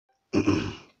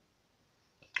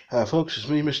Folks, it's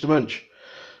me, Mr. Munch.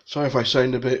 Sorry if I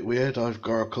sound a bit weird, I've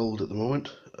got a cold at the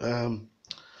moment.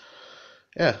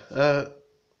 Yeah, I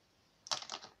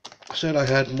said I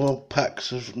had more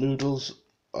packs of noodles.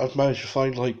 I've managed to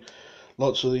find like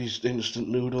lots of these instant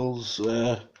noodles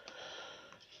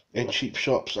in cheap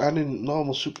shops and in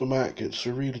normal supermarkets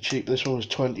for really cheap. This one was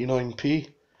 29p.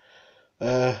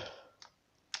 Hang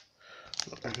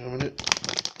on a minute.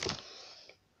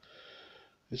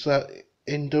 Is that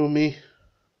Indomie?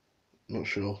 Not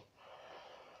sure.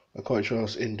 I'm quite sure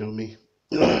it's Indomie.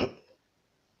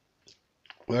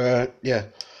 Yeah.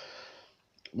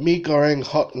 Me Goreng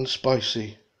hot and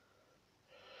spicy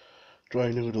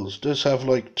dry noodles. Does have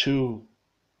like two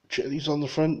chilies on the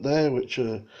front there, which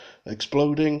are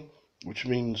exploding, which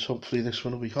means hopefully this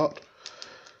one will be hot.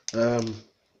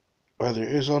 Whether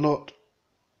it is or not,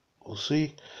 we'll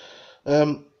see.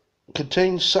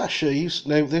 Contains sachets.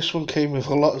 Now this one came with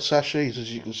a lot of sachets,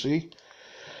 as you can see.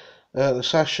 The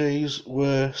sachets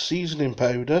were seasoning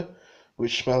powder,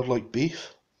 which smelled like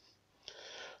beef,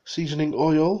 seasoning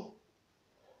oil,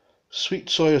 sweet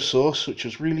soy sauce, which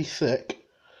was really thick,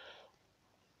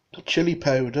 chili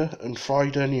powder, and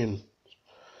fried onion.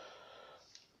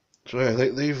 So I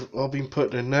think they've all been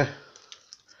put in there.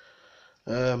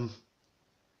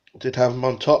 Did have them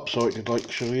on top so I could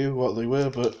like show you what they were,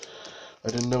 but I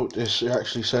didn't notice it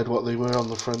actually said what they were on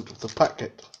the front of the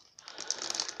packet.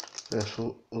 Yeah,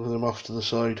 so move them off to the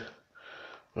side.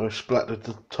 I splattered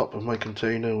the top of my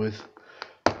container with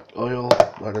oil.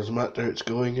 That doesn't matter, it's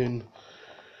going in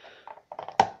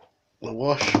the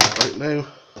wash right now.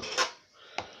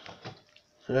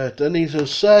 Done these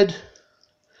as said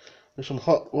with some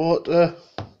hot water.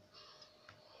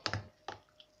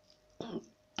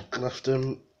 Left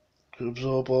them to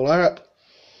absorb all that.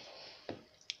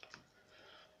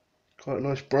 Quite a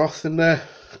nice broth in there.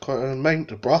 Quite an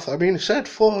amount of broth. I mean, it said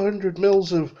 400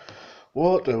 mils of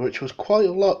water, which was quite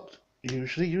a lot.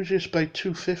 Usually it's about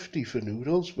 250 for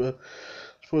noodles, but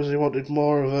I suppose they wanted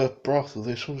more of a broth of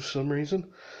this one for some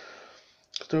reason.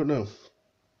 I don't know.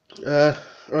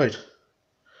 Right.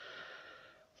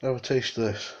 Have a taste of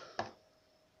this.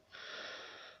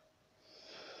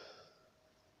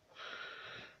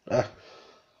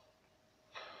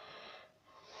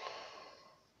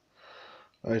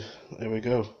 Right, there we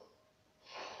go.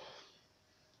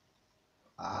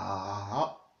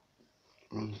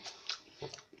 Mm.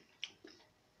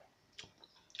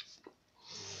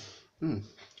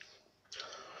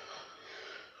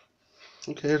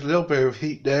 Okay, there's a little bit of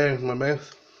heat there in my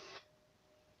mouth.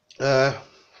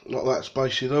 Not that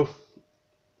spicy though.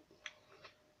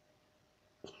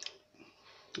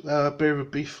 A bit of a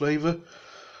beef flavour.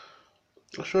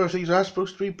 Not sure if these are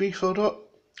supposed to be beef or not.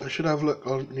 I should have a look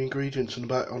on the ingredients on the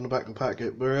back of the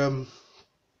packet. But yeah,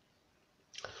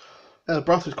 the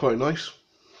broth is quite nice.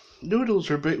 Noodles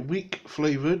are a bit weak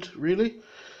flavoured, really.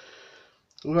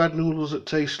 We've had noodles that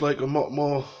taste like a lot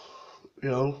more,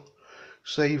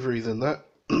 savoury than that.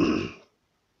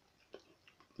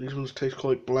 These ones taste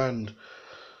quite bland.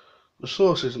 The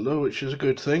sauce isn't though, which is a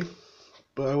good thing.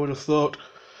 But I would have thought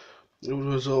it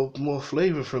would result more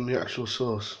flavour from the actual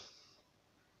sauce.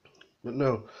 But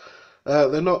no,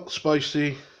 they're not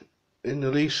spicy in the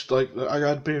least. Like, I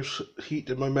had a bit of heat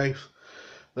in my mouth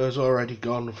that was already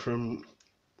gone from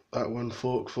that one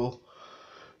forkful.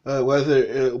 Whether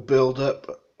it'll build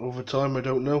up over time, I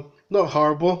don't know. Not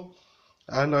horrible,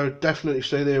 and I would definitely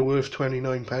say they're worth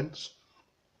 29 pence.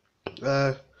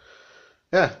 Yeah,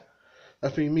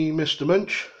 that's been me, Mr.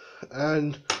 Munch,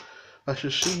 and I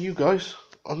shall see you guys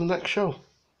on the next show.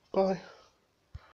 Bye.